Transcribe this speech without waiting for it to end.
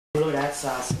that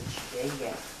sausage. There you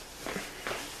go.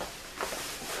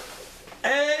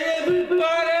 Hey, everybody!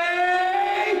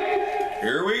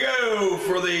 Here we go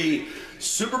for the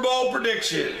Super Bowl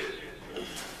prediction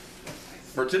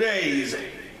for today's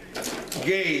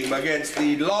game against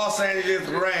the Los Angeles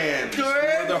Rams,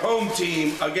 for the home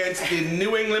team against the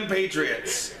New England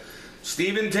Patriots.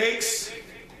 Steven takes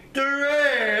The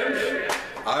Rams.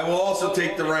 I will also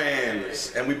take the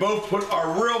Rams. And we both put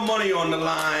our real money on the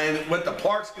line with the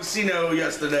Parks Casino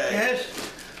yesterday. Yes.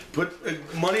 Put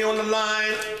money on the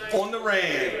line on the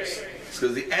Rams.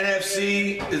 Because the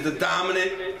NFC is the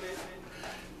dominant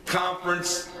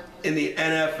conference in the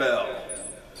NFL.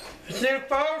 It's their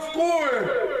final score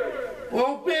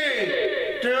will be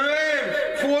the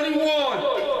Rams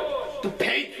 41, the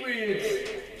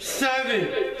Patriots 7.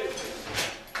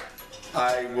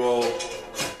 I will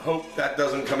hope that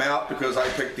doesn't come out because I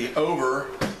picked the over.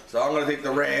 So I'm going to take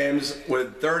the Rams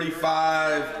with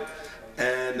 35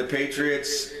 and the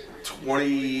Patriots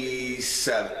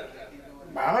 27.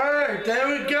 Alright, there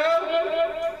we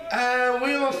go.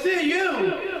 We will see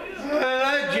you,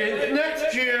 legends,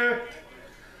 next year.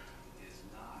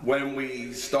 When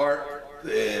we start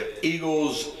the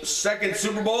Eagles' second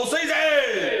Super Bowl season.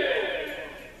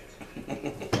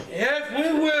 Yes,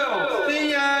 we will.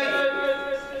 See ya.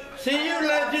 See you,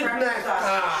 legends, next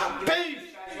time.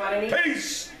 Peace.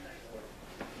 Peace.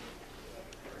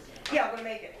 Yeah, I'm gonna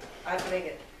make it. I have to make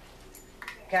it.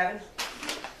 Kevin?